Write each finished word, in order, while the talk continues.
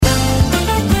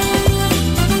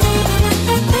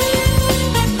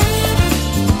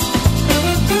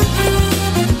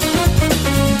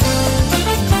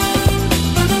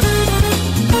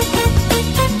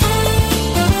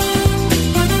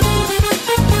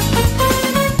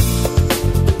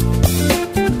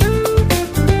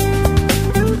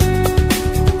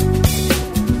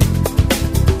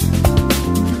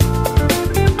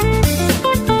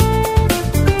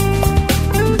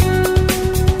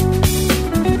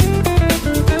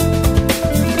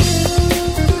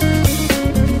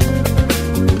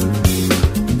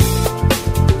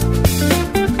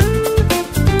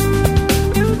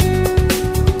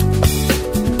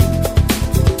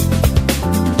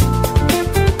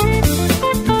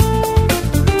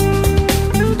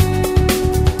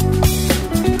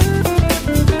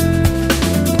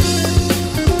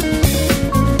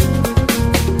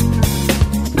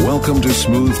Welcome to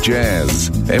Smooth Jazz.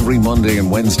 Every Monday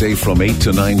and Wednesday from 8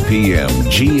 to 9 p.m.,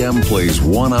 GM plays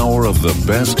 1 hour of the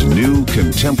best new,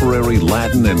 contemporary,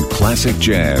 Latin, and classic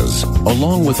jazz,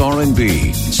 along with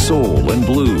R&B, soul, and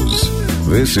blues.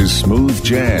 This is Smooth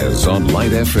Jazz on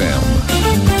Light FM.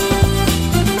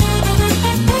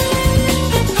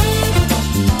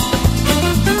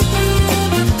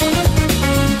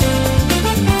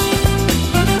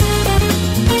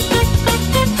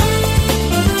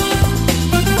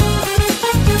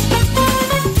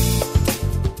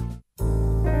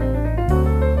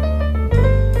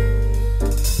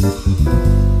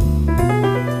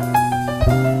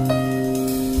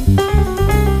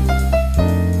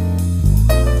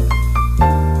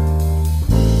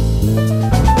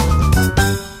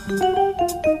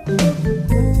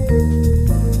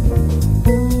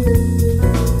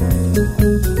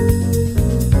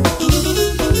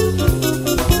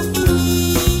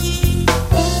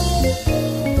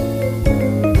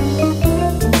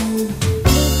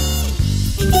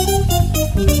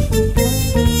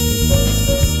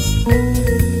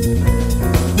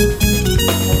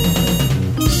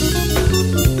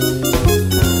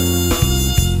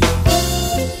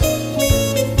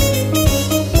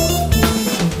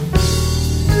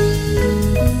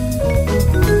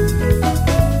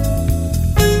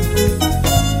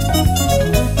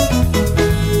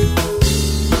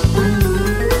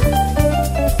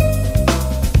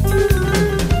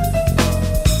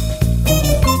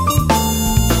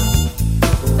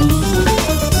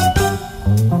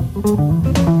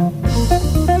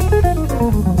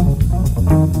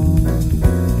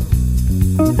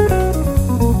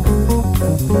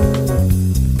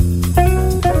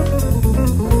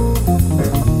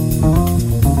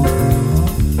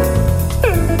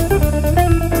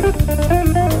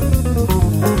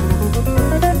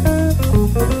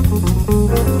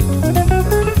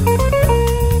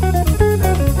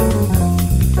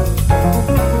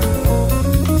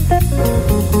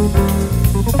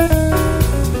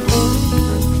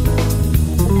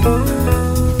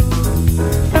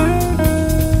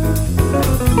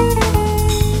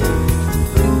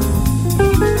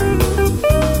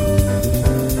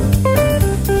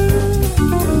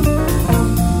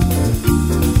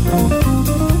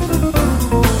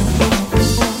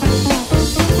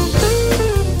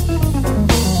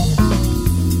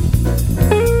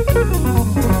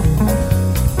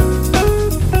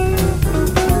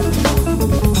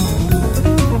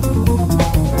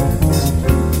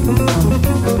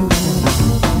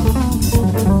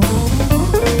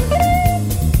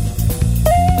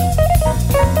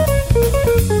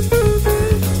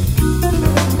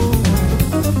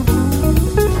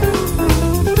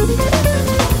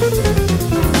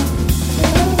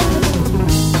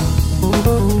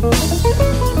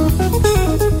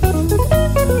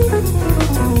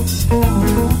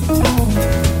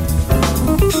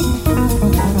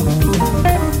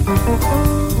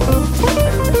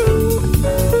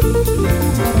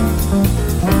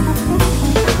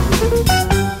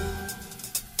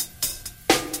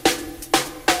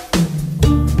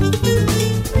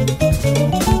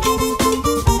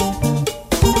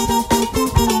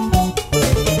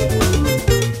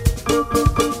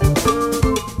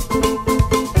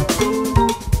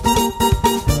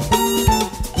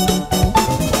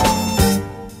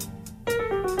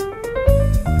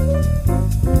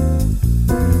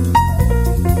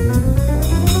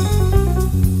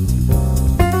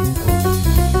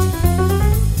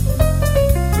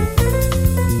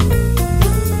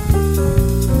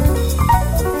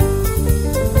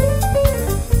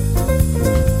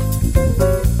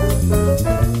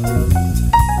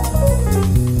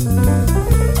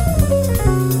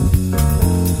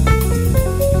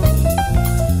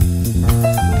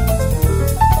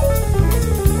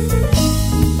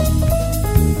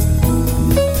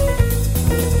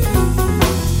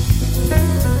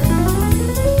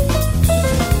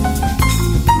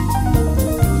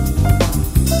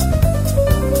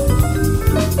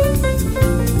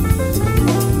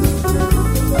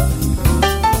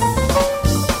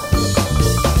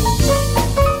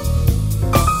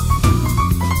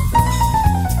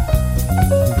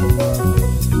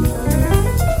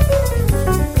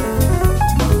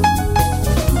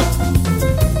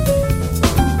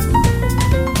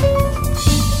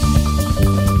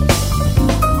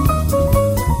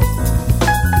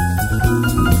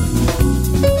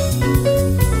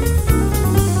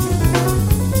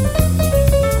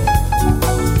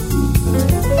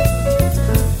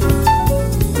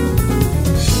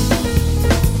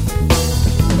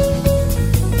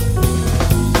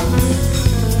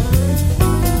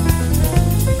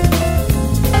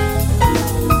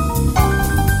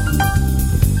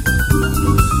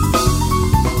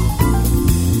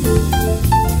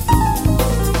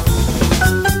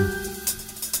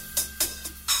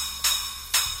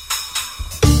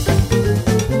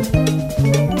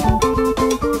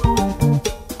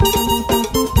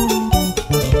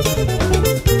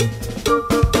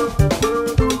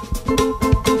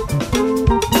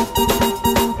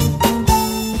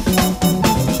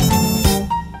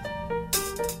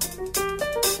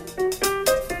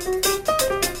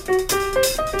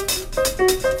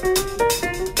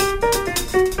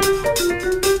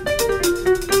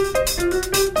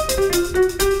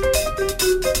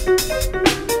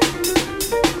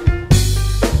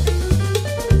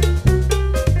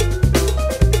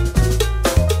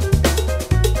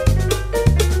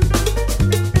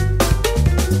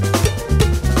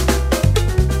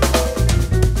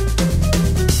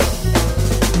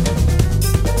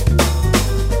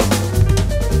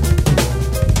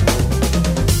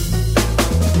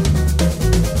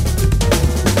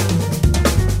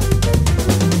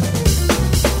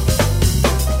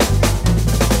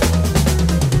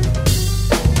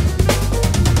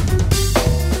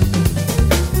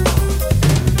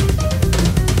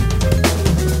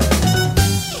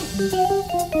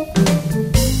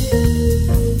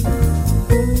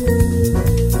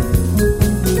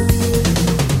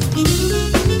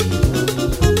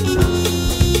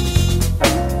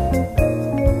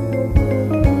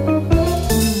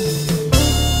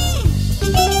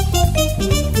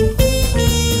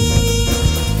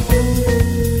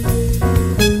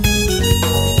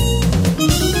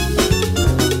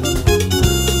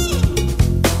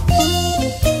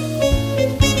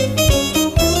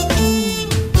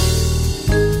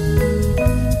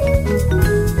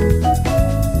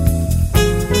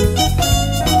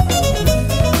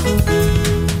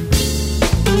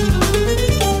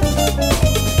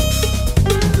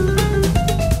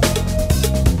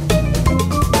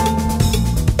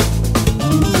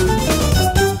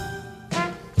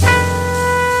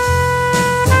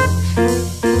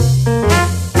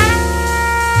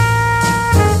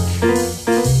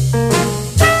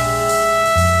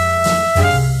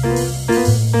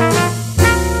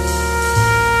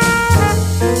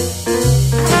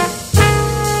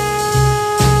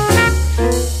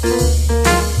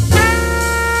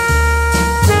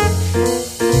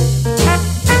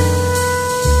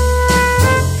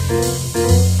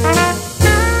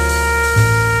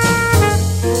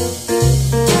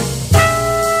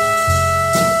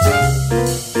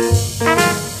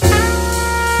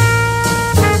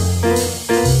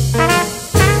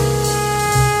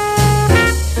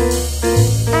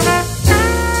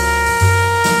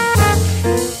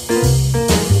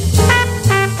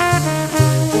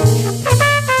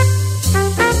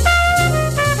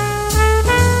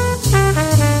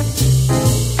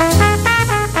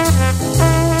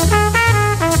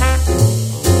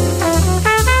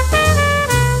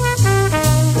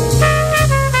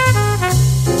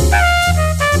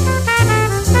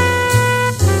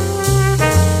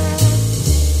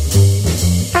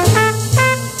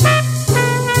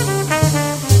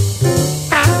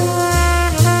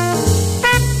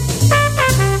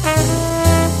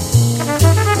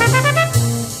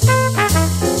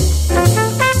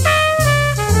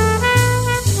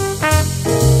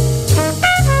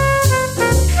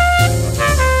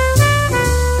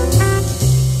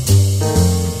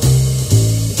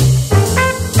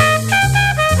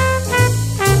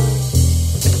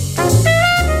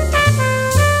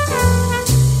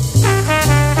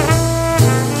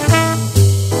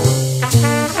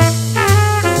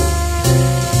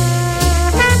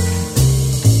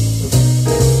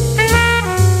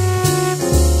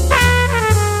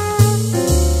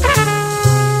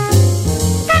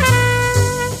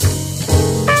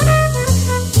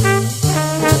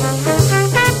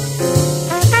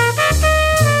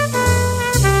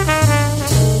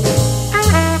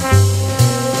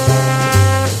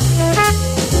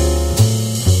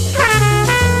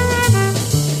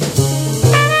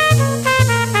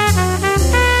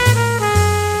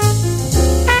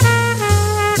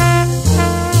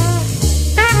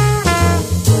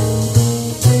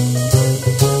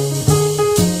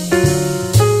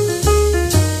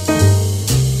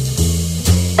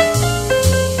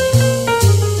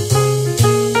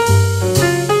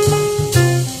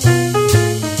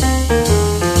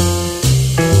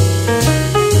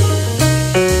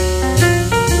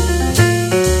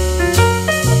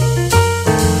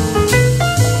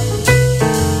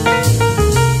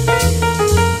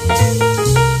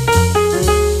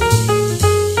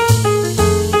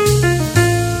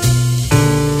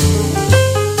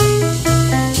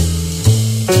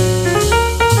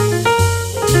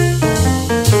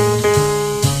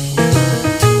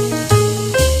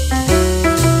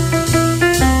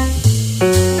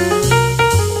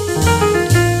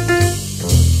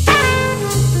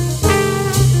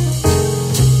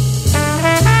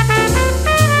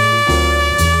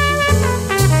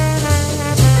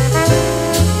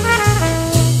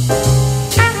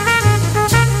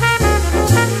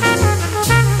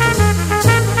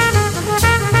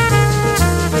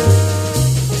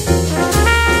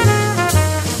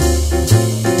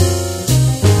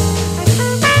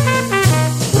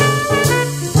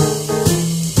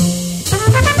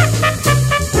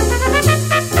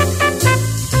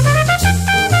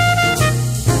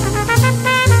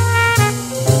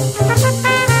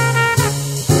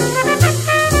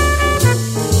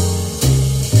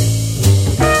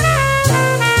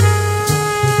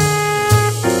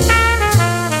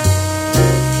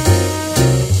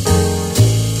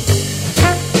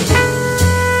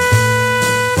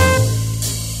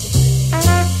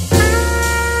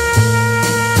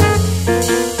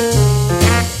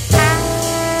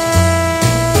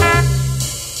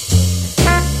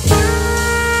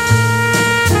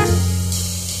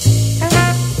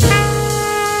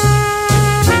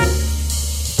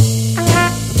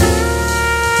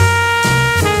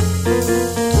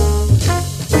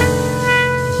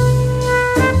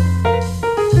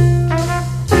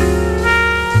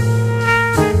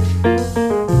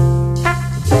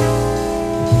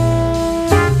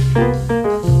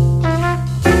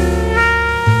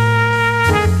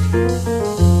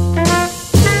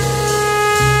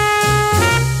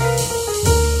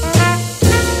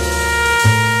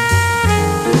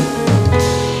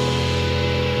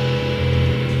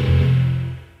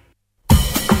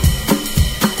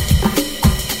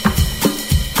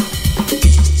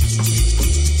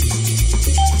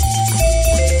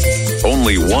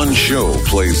 only one show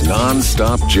plays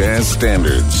non-stop jazz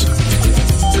standards.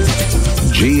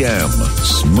 GM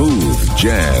Smooth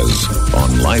Jazz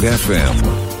on Light FM.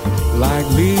 Like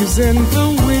leaves in the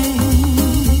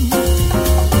wind,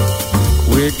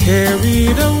 we're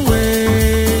carried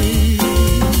away,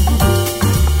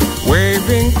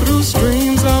 waving through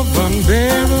streams of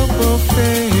unbearable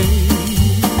fate.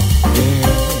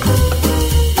 Yeah.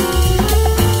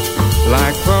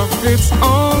 Like puppets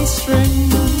on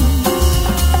strings,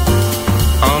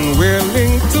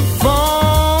 unwilling to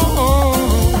fall,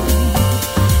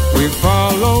 we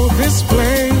follow this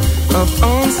play of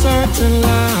uncertain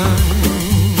lines.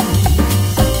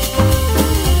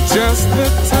 Just the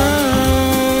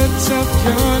touch of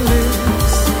your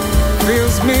lips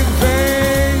fills me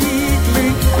vaguely,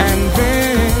 and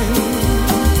then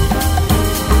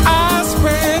I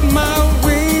spread my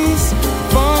wings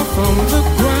far from the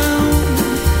ground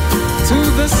to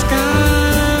the sky.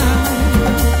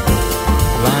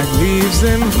 Like leaves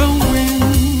in the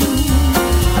wind,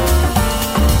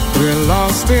 we're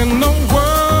lost in a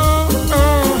world,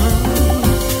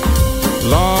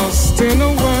 lost in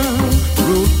a world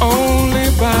ruled only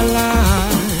by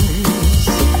lies.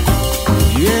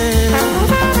 Yeah.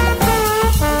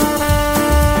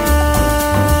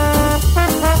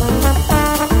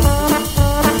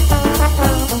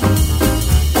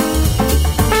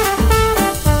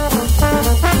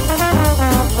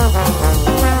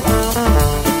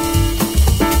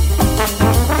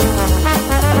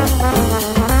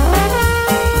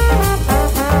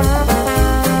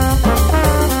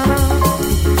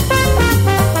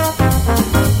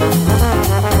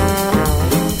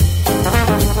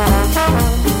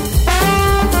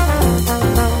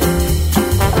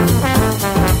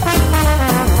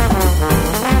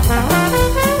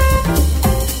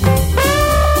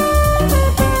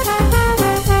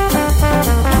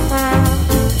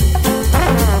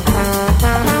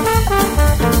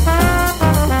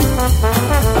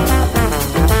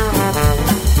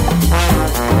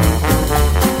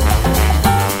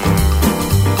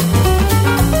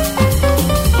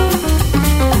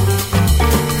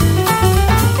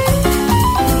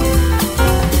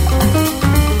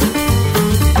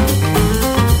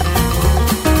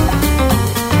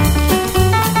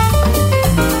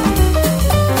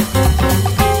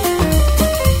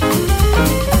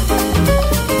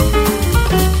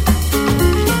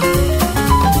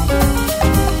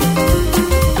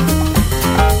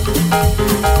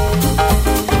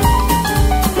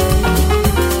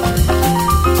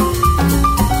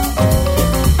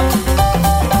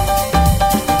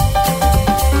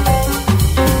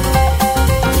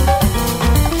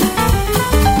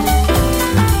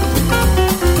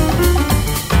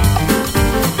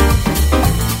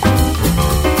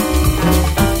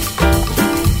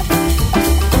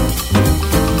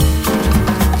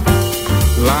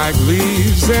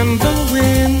 In the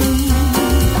wind,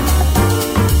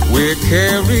 we're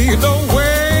carried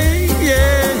away,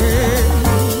 yeah,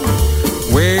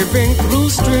 waving through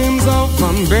streams of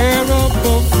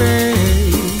unbearable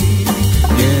fate,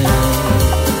 yeah,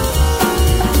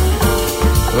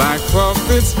 like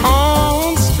puppets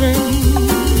on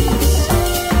strings,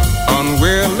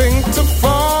 unwilling to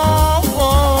fall,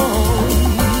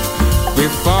 we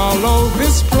follow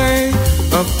this play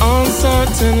of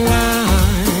uncertain lines.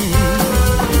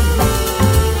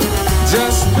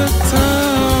 Just the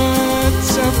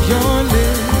touch of your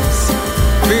lips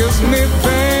fills me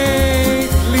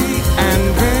vaguely, and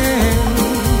then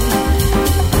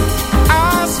I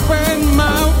spread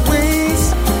my wings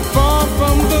far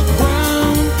from the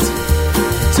ground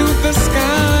to the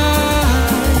sky.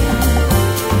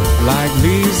 Like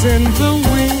leaves in the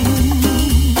wind,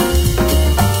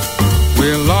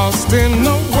 we're lost in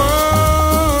a world,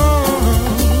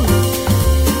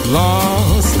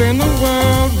 lost in a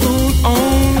world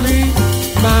only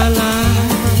by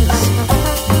lies.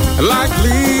 Like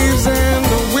leaves in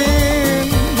the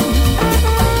wind,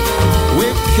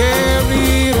 we're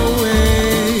carried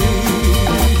away.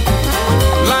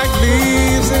 Like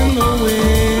leaves in the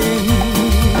wind,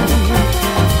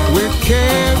 we're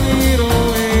carried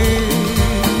away.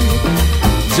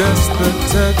 Just the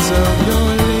touch of your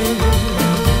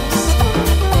lips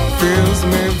fills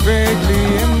me vaguely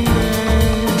in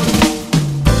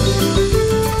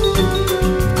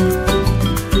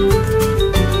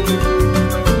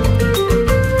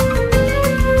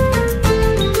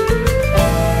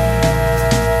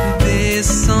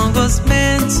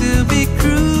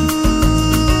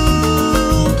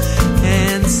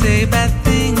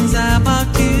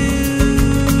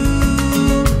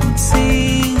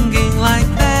Singing like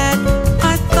that,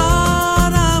 I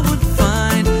thought I would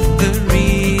find the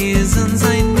reasons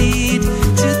I need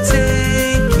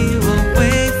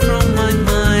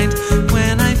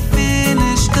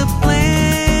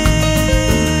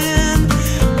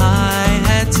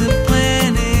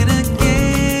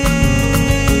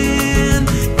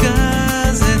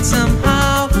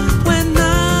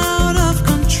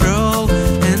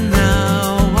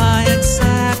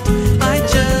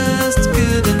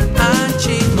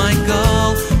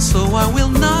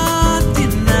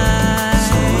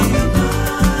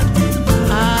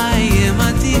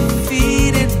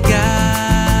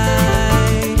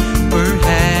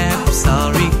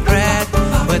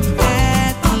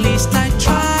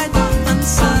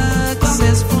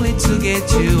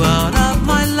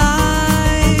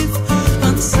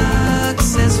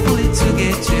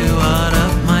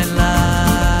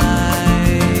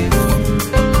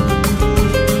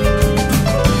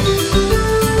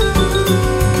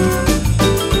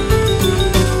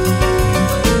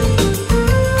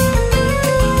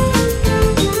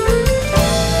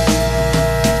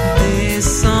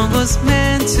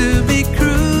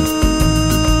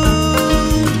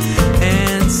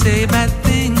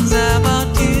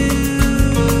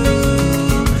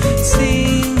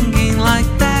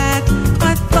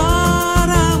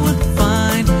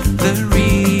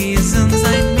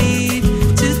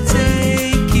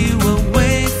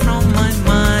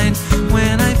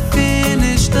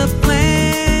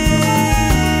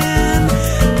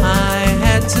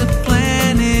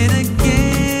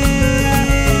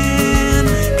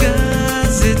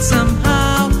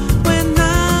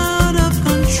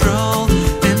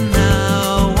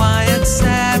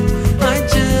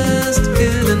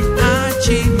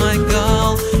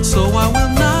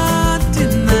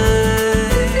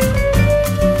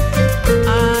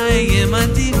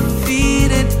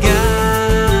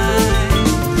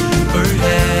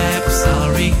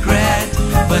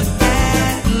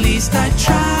First I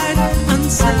tried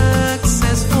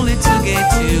unsuccessfully to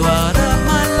get you out of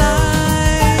my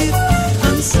life.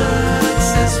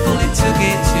 Unsuccessfully to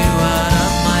get you out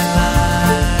of my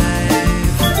life.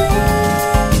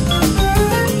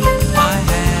 I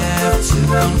have to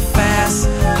confess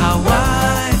how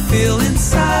I feel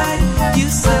inside. You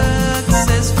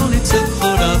successfully took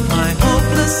hold of my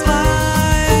hopeless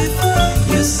life.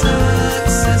 You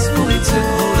successfully took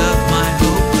hold of my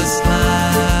hopeless life.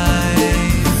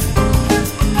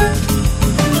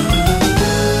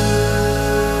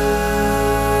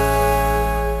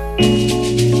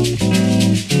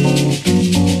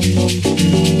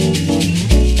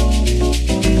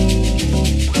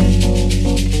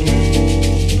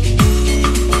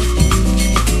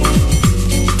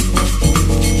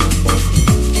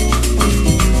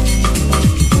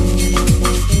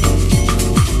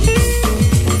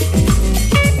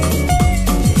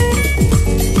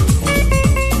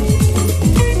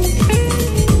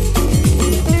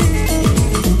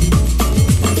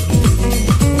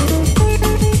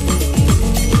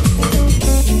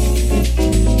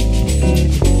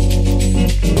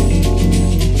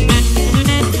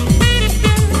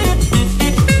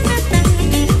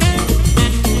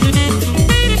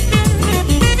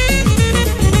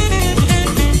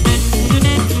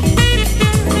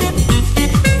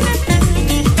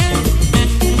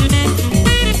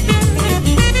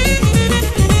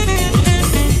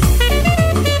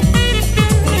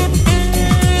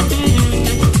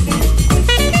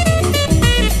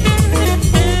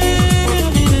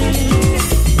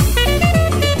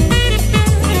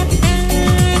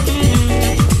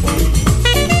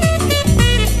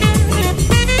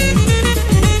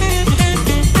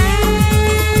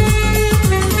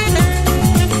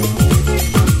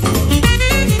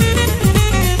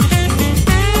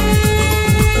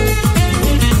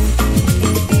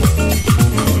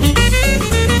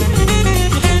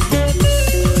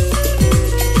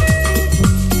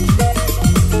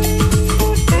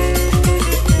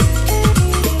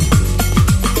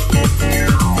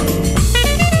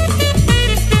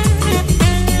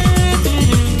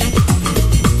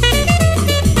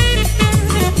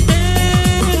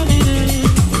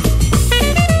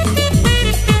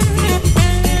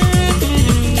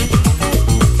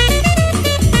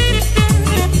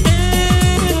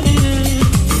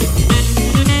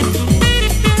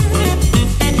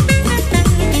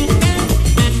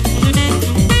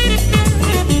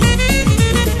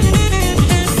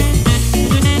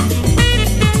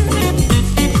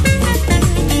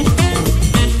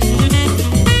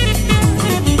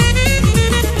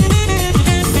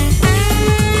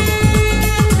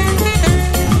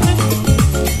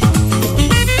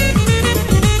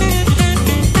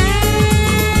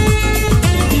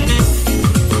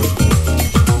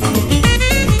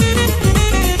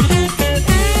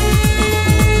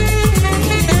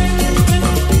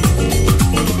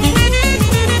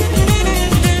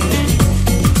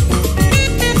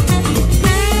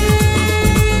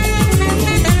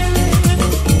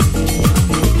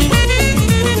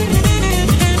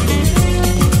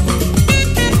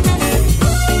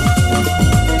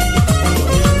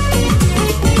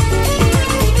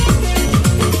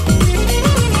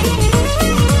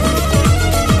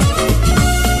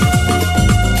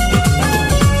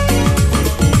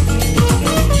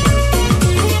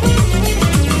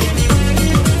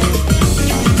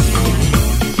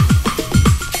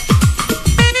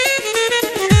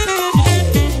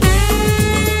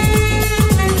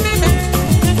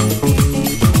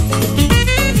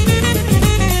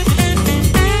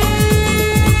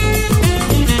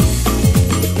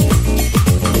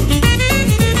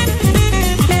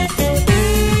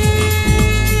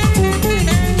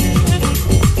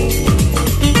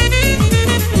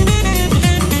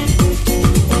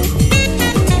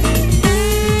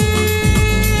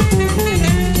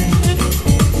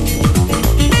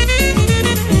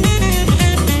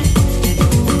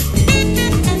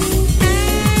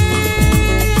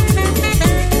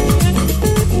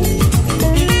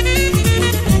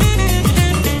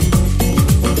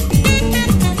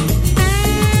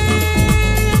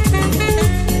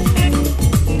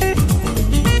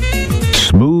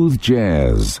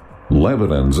 Jazz,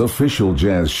 Lebanon's official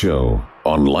jazz show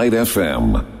on Light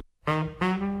FM.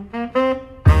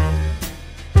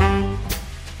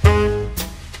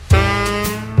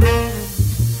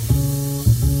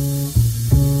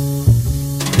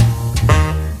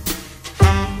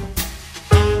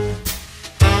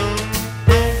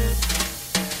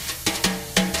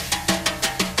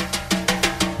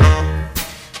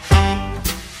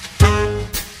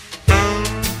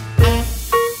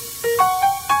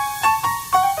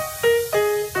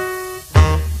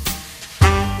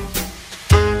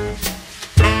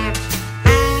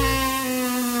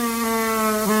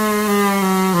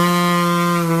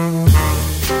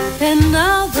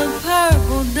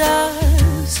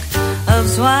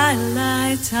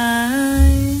 twilight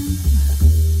time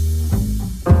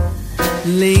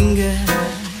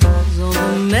lingers on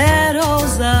the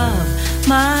meadows of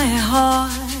my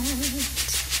heart.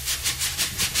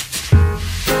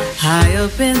 High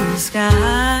up in the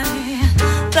sky,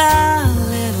 the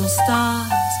little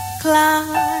stars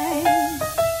climb,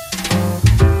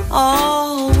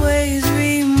 always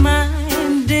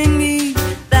reminding me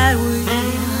that we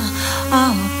are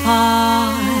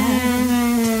apart.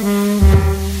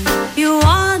 You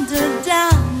wander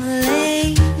down the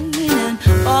lane and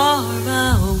far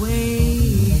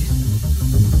away,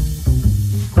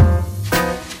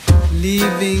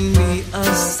 leaving me a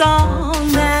song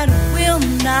that will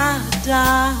not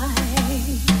die.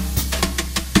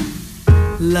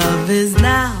 Love is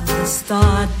now the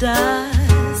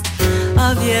stardust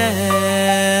of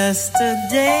yesterdays,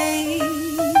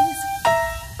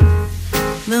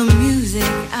 the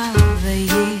music of the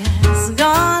years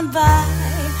gone by.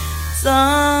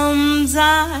 Sometimes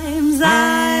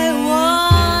I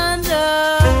wonder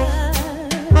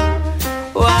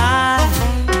why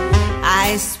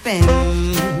I spend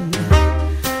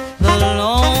the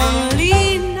lonely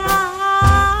nights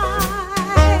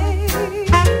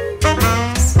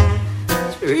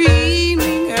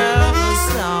dreaming of a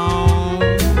song,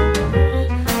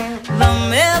 the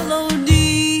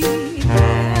melody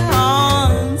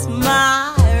haunts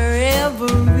my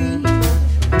reverie,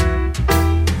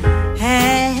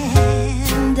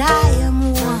 and I am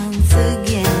once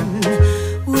again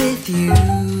with you,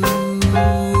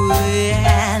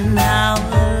 and our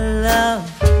love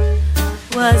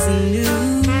was new.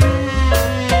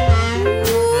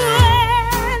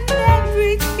 And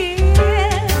every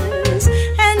kiss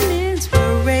an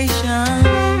inspiration.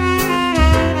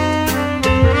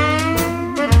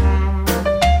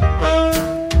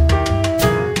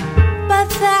 But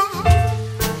that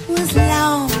was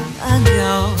long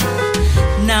ago.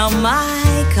 Now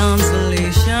my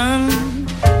consolation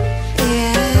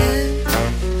is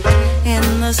in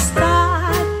the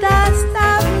start that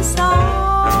stops the song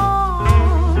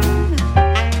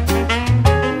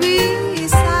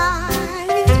beside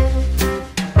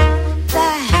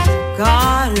that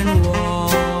garden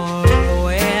wall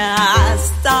where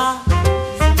stars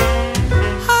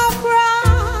are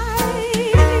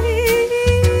bright.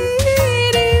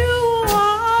 You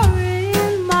are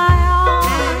in my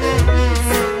arms,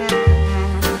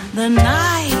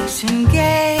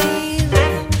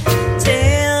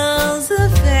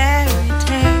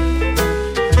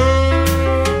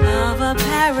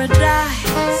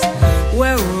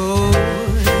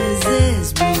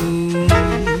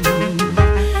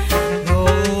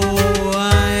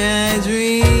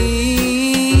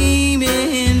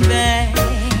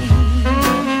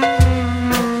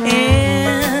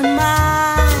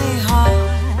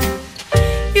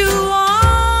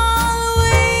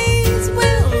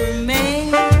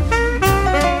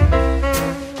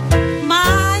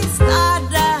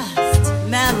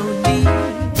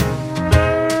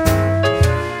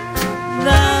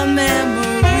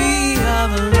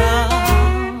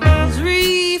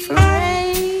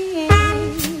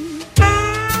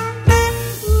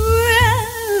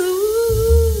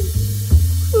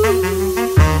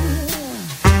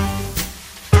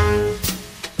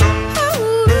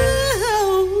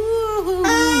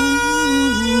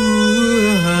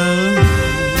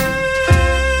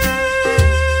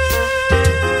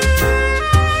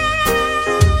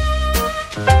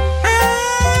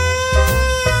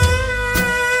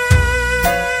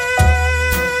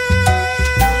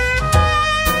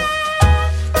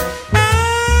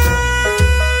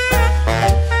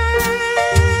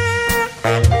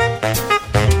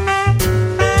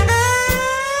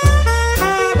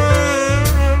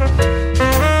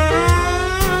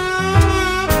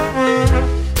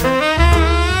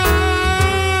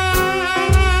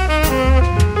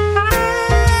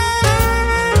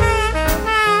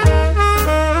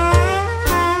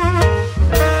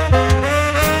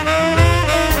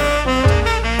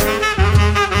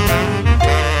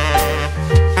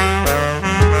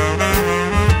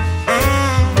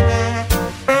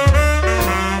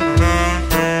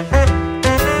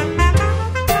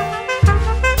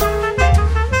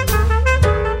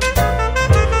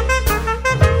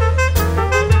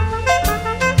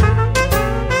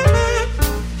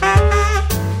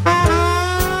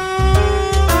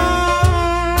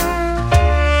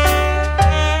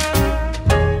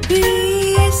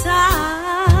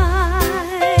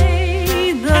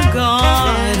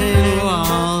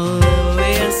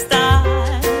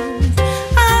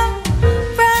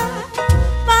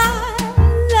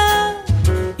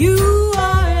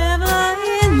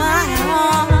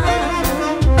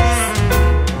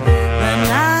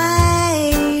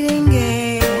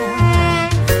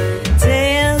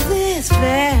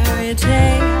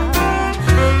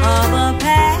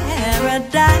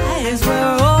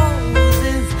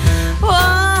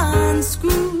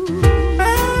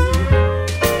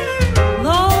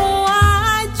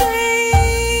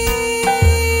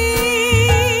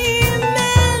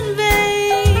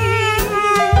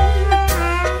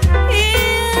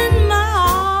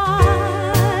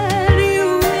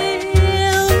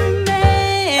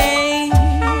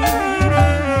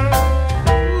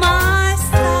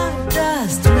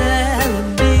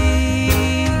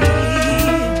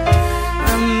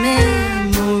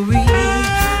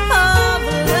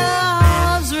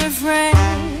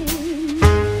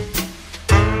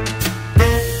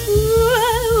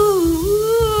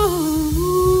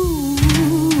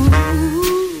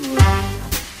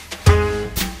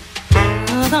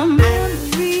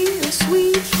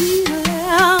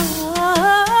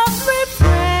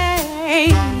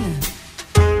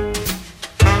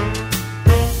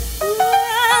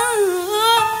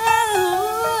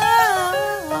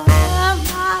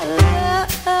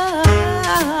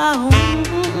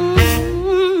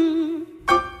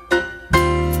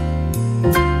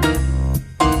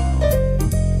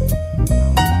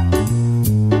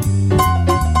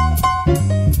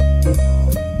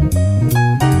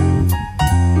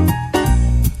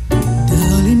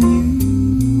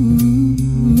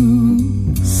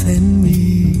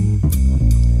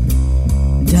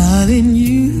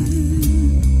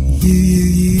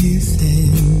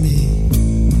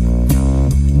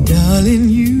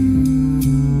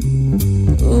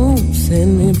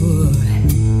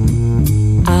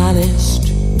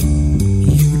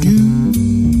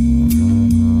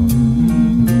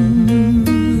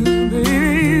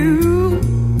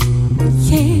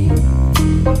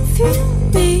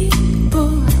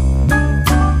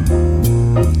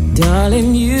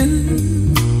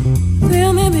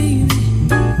 Tell me, baby,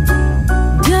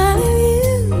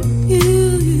 darling, you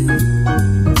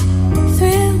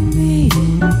thrill me.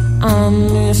 I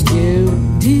missed you,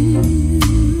 dear.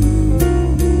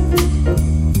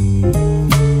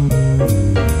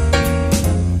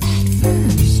 At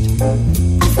first,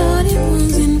 I thought it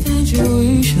was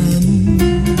infatuation,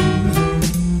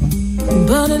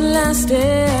 but it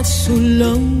lasted so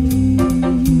long.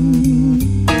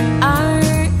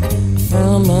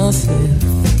 Myself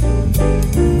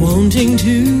wanting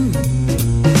to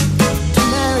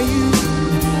marry you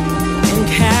and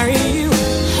carry you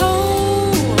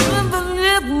home.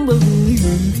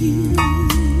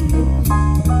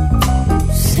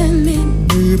 Send me,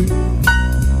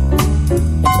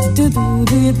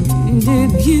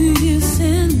 you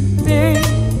send me,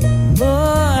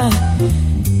 boy,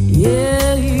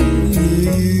 yeah, you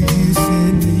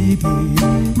send me,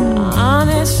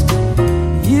 honest,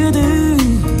 you do.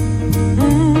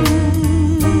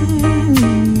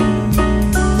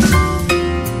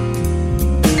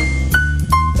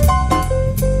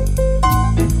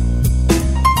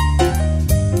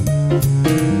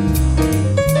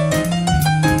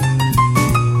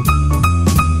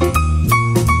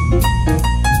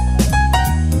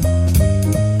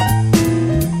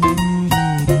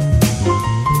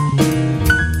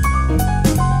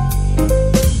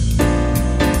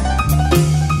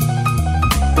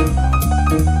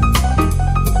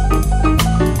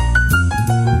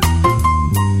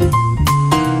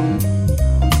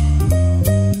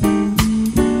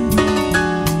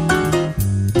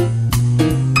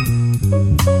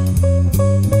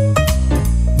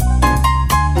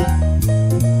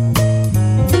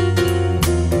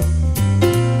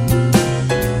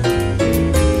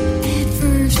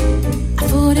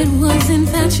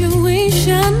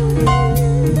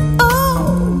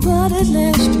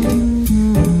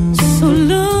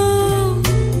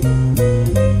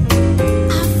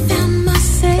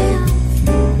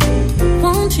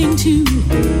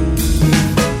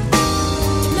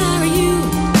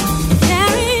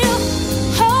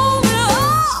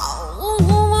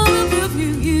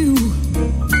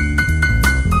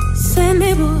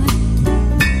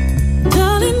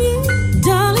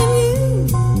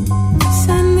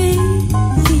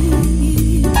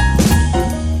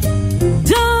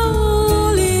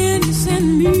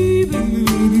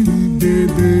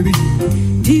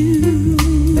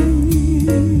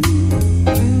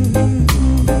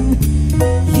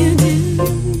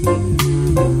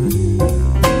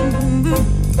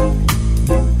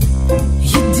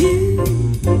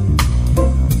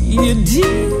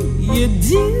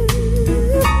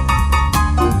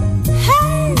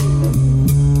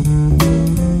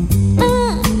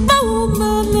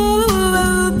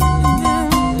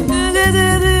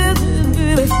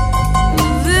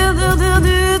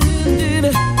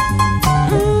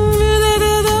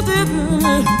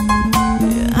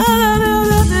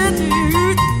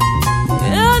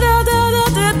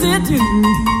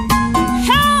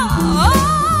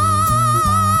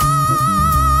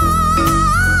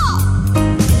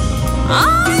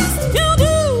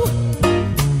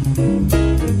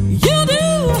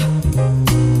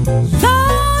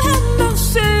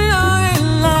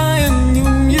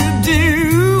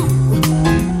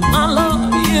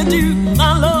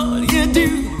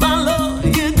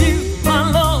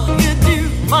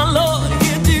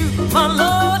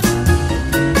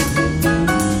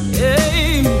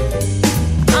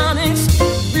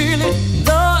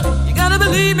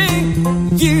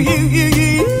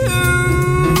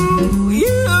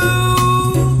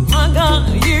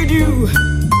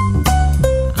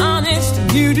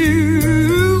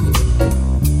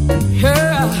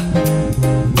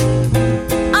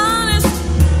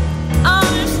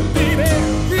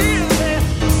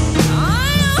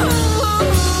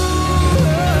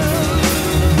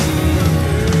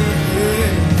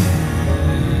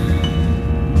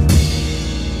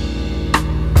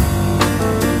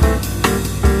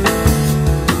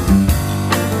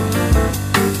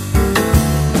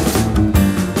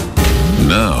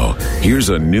 Here's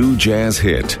a new jazz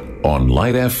hit on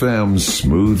Light FM's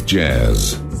Smooth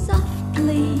Jazz.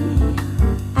 Softly,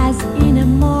 as in a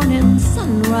morning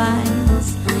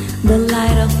sunrise, the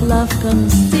light of love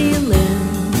comes stealing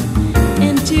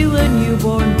into a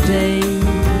newborn day.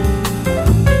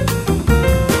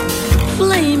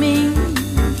 Flaming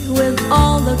with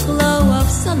all the glow of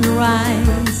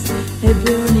sunrise, a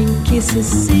burning kiss is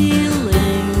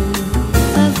sealing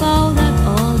of all that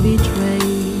all betray.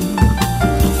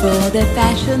 For the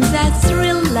passions that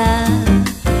thrill love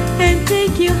and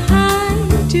take you high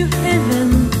to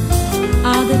heaven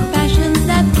are the passions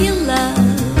that kill love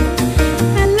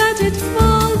and let it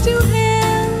fall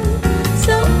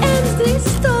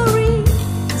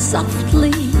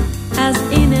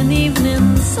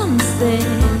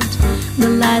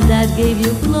that gave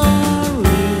you glory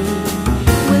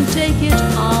will take it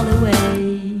all away.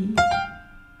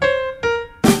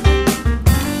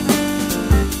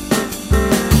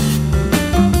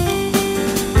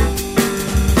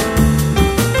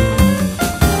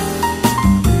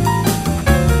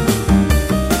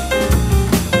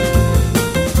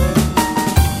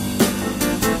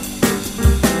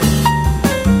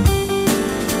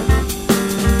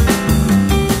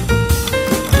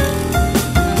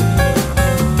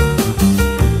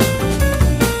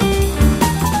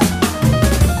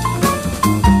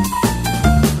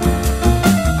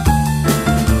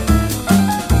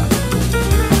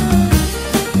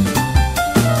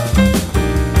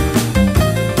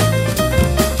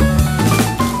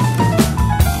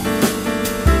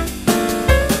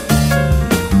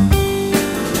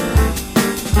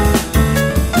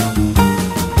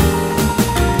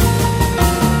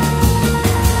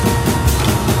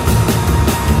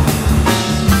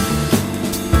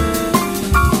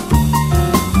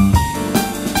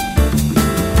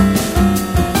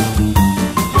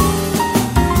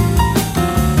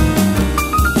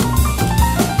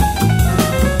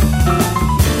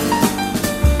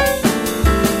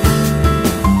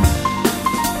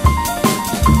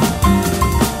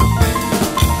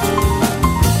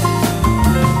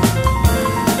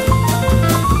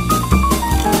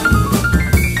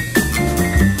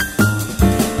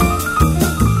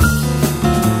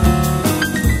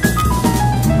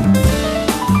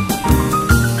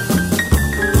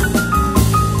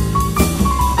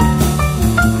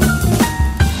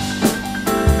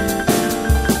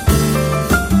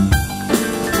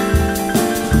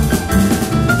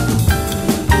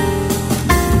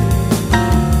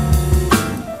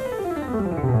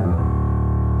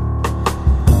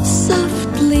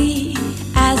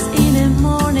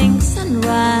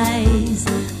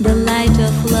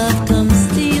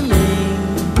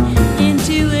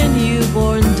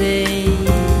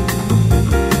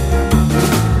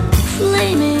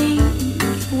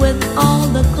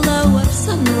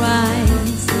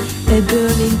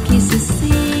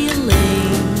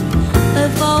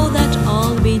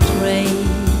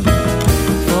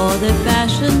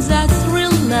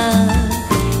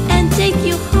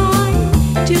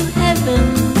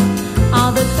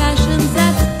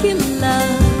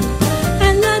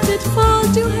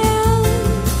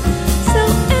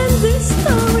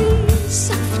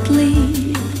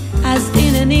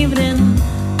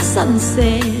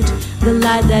 Sunset, the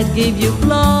light that gave you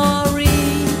glory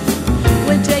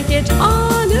will take it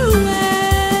all away.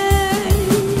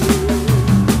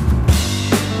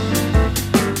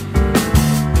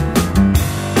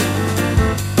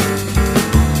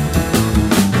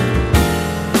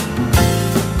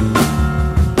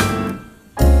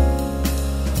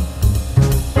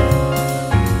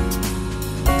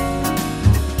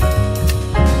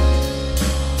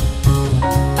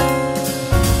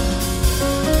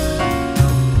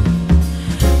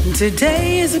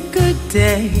 Today is a good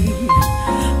day,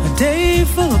 a day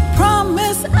full of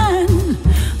promise and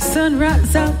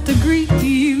sunrise out to greet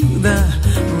you, the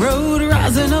road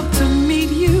rising up to meet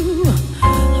you.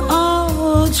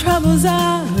 All troubles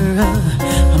are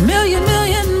a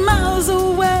million miles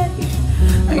away.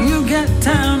 You got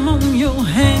time on your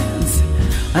hands,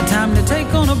 a time to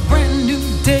take on a brand new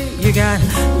day. You got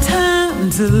time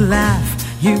to laugh,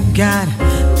 you got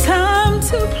time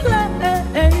to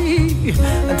play,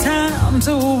 a time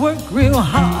to work real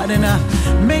hard and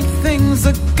make things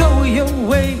go your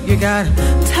way. You got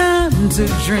time to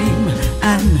dream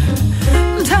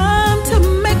and time to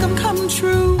make them come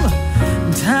true.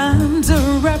 Time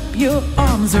to wrap your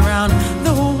arms around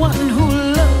the one who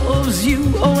loves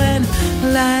you. Oh, and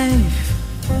life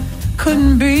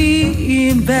couldn't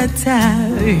be better.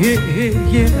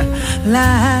 Yeah,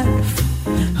 life,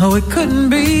 oh, it couldn't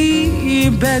be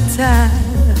better.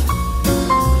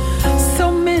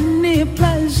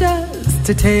 Pleasures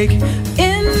to take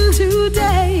in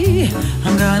today.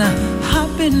 I'm gonna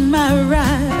hop in my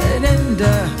ride and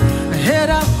head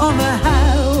out on the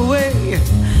highway.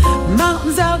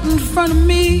 Mountains out in front of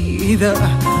me, the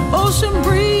ocean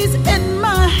breeze in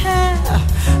my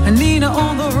hair, Nina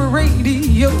on the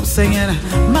radio singing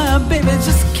my baby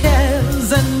just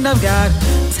cares. And I've got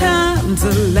time to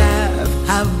laugh,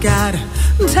 I've got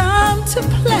time to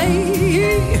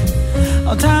play,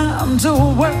 time to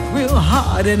work real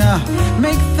hard and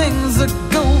make things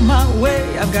go my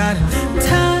way. I've got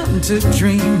time to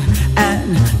dream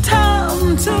and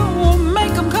time to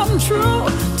make them come true.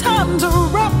 Time to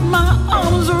wrap my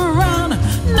arms around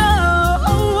no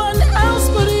one else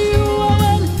but you.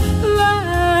 And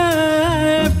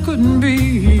life couldn't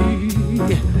be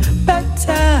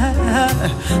better.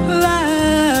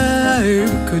 Life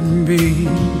couldn't be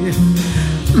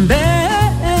better.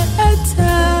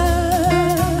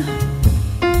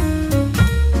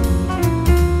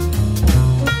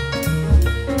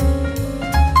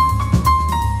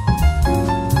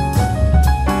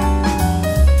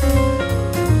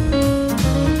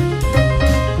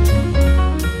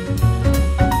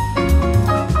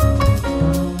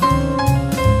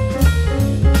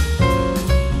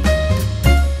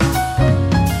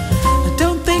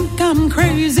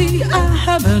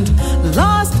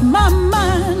 Lost my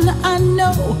mind. I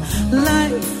know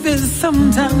life is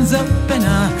sometimes up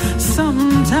and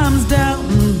sometimes down,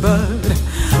 but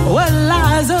what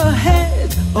lies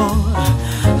ahead or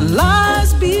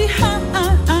lies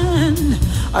behind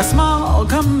are small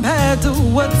compared to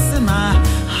what's in my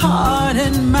heart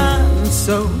and mind.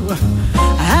 So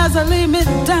as I lay me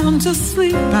down to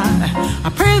sleep,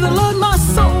 I pray the Lord my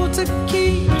soul to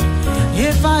keep.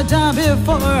 If I die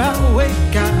before I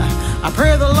wake, I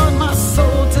pray the Lord my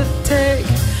soul to take.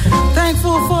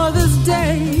 Thankful for this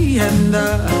day and the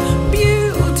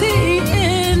beauty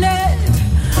in it.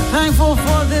 Thankful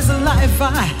for this life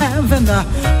I have and the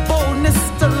boldness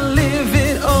to live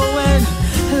it. Oh, and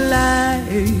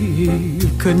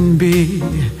life couldn't be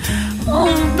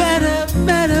better,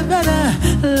 better, better.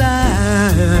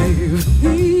 Life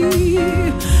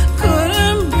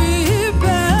couldn't be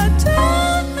better.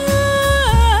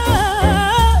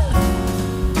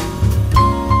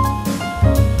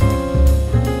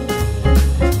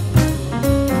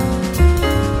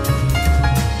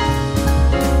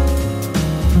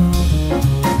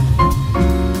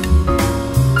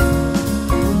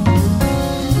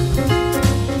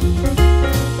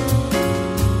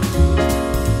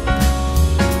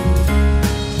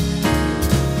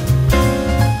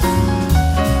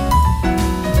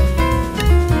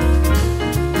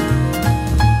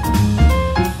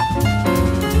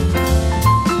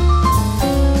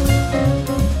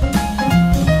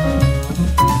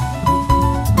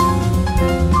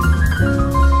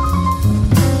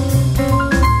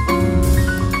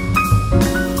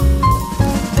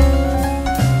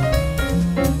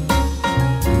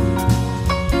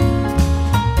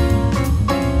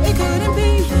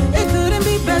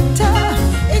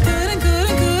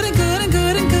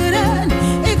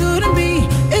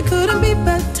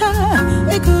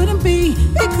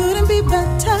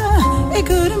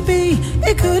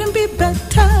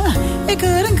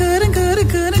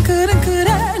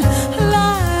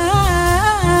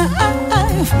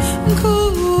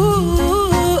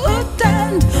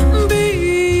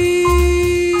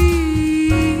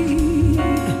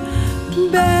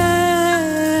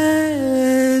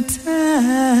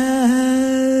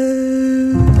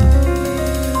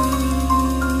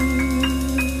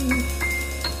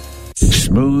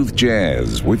 Smooth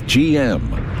Jazz with GM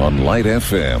on Light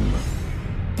FM.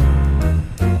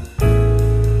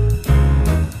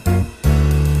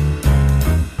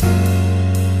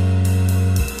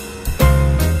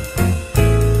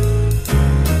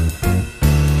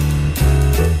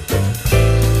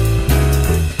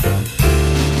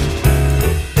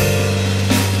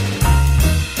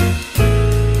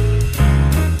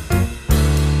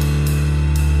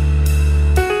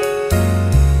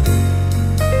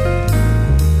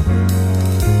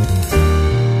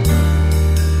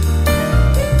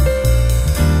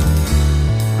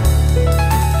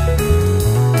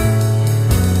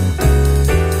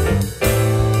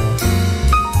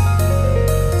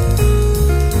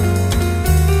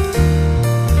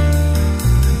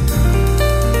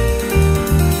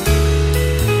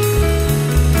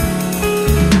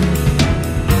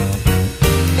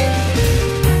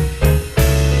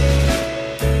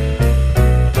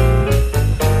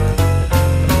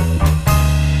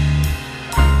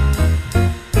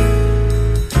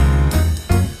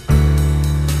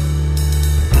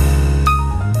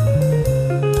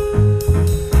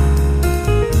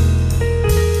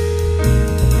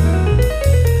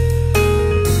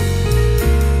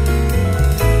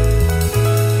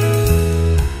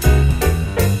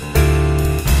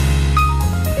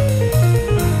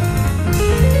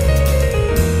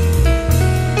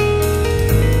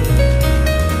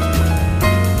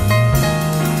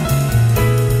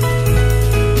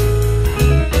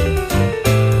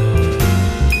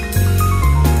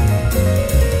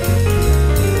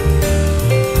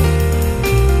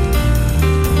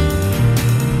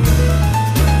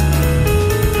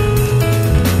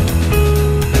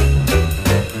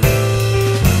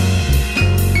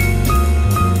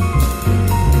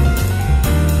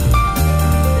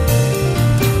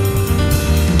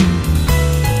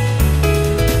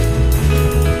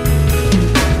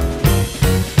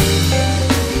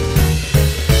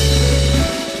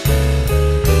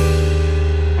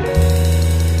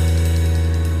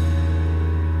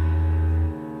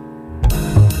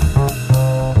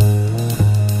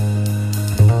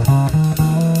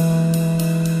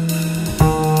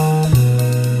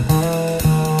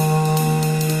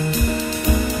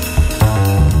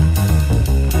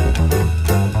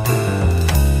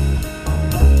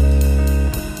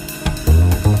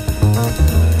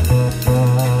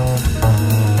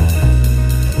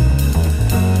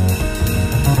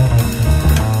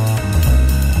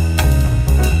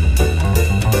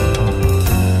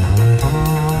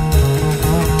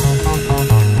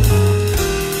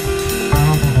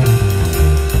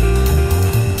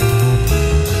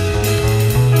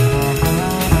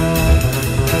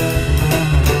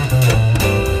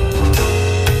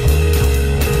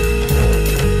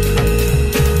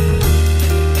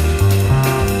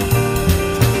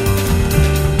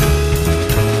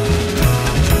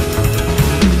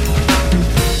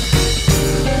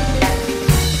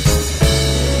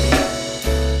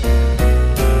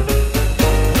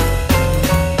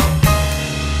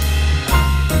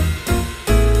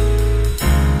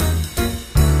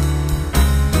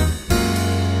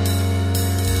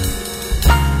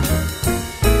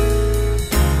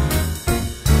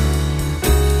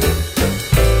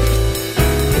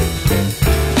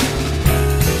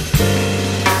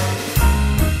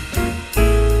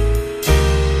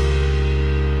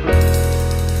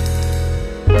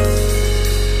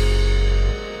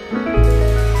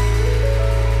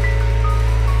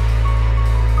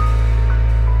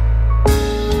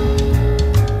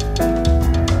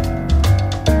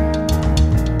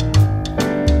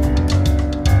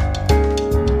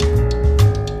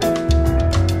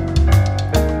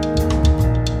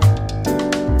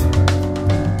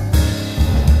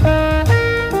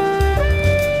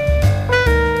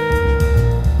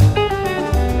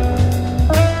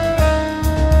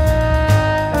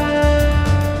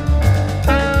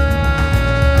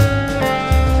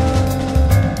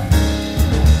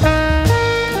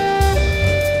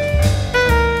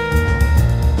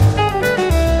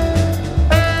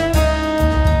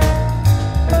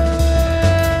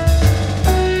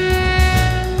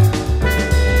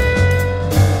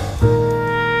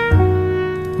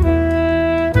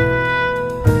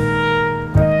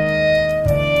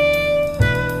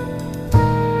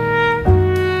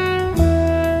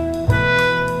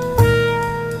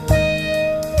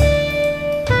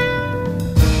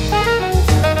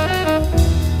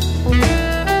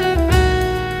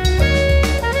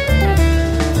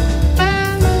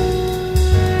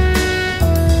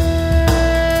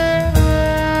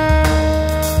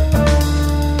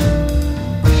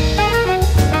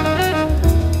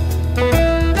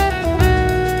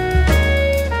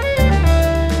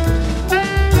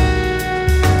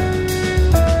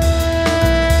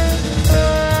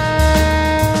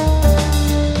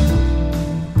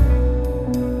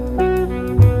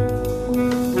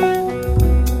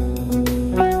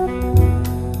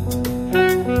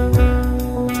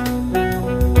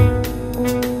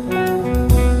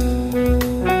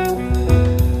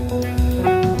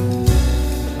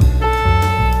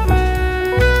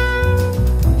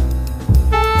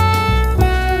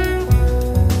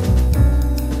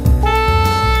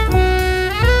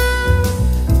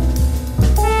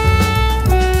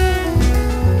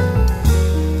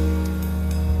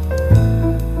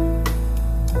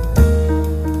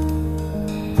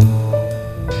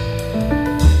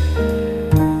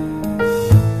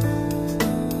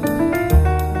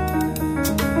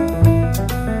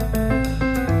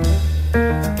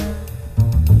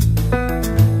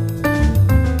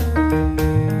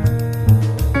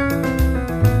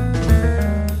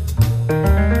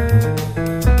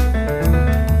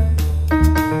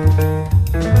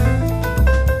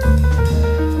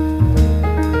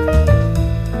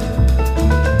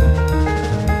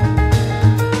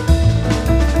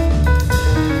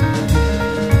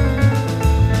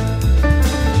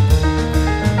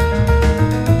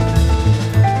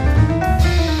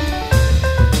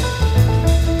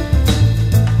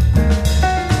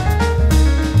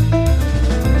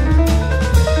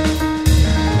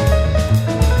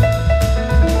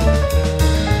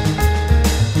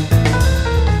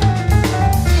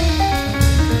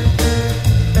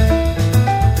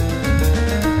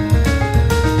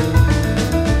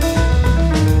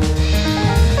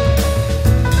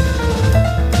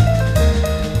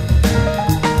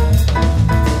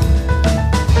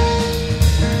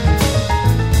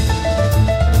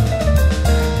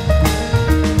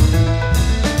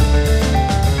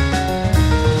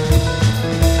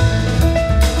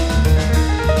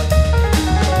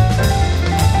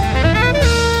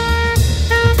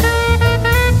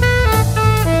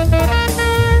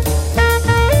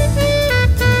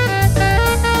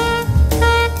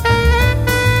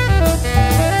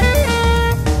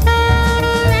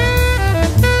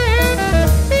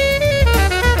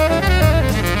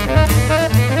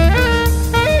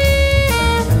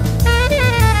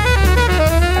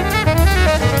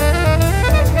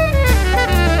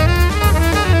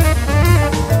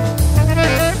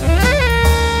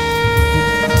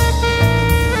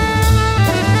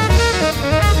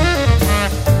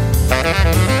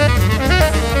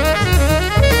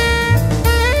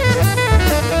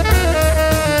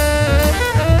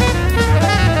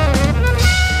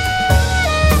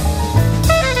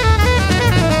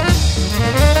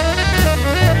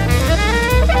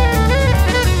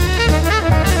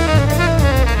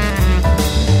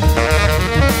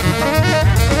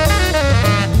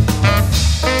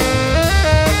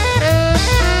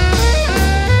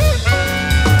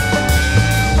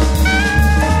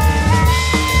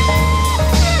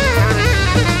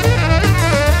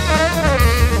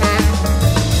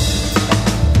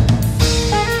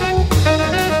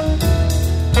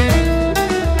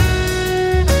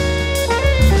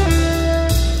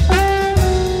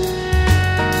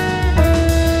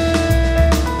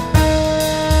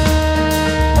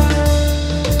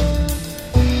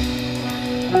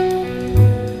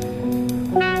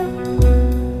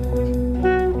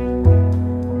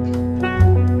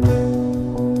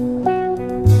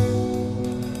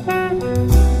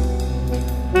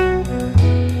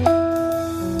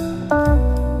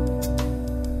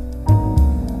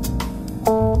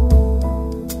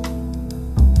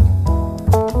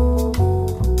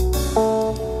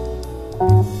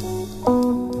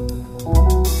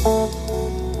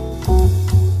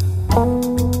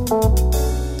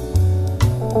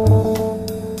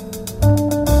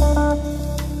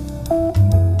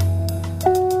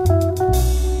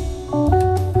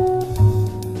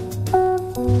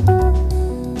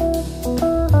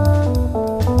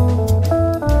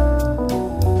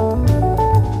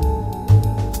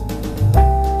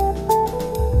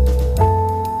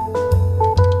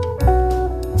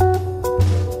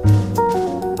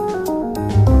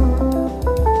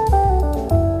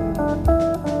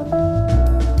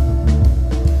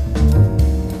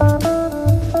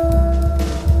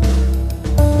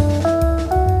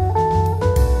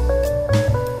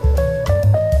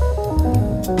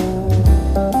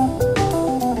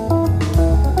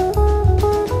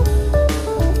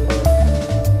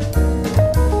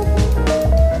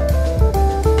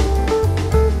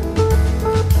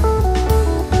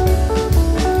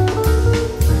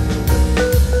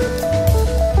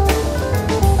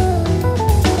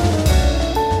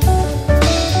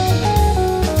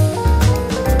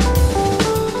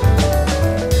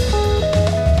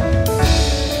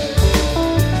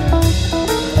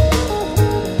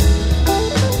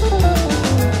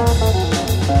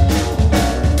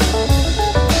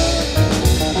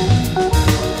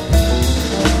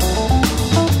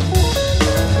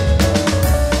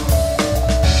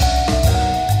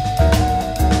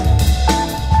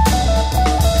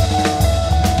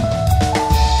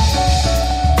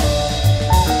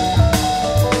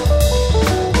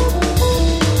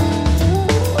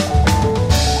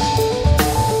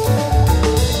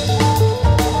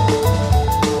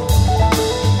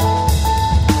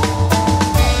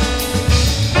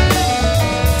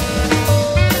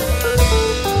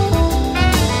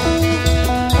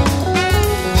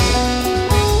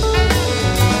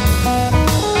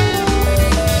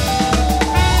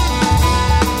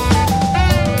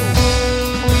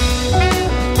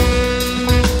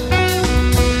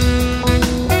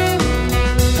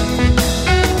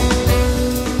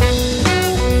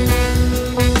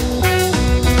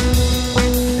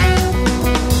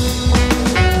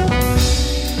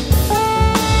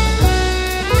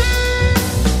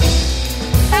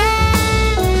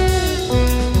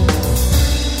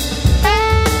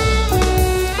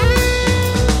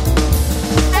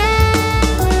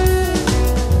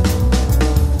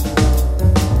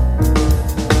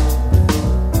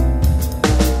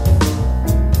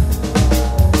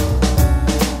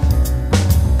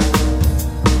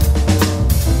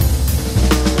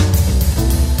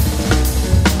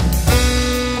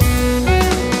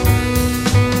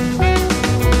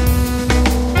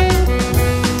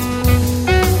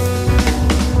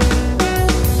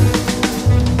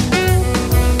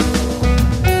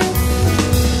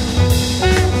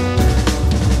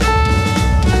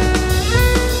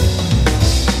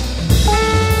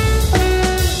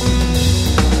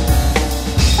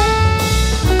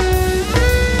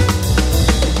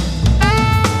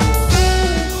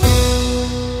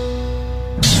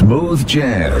 Smooth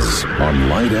Jazz on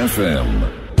Light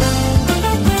FM.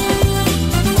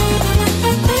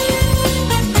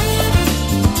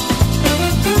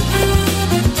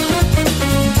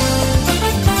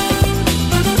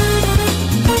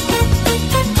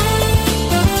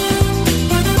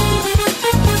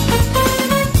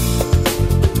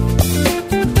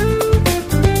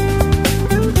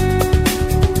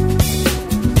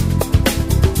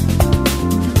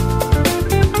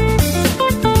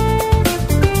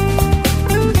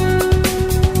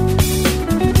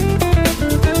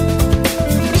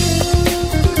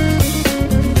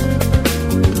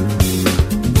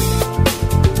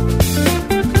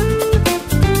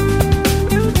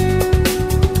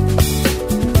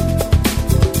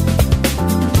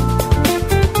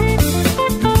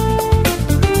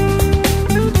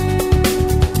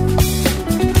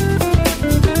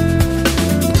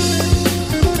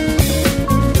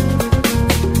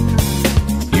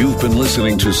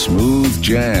 Listening to Smooth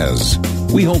Jazz.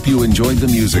 We hope you enjoyed the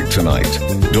music tonight.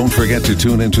 Don't forget to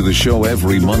tune into the show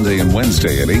every Monday and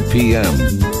Wednesday at 8 p.m.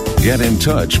 Get in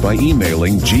touch by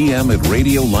emailing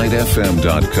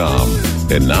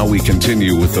gm@radiolightfm.com. And now we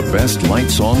continue with the best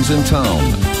light songs in town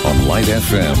on Light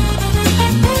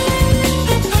FM.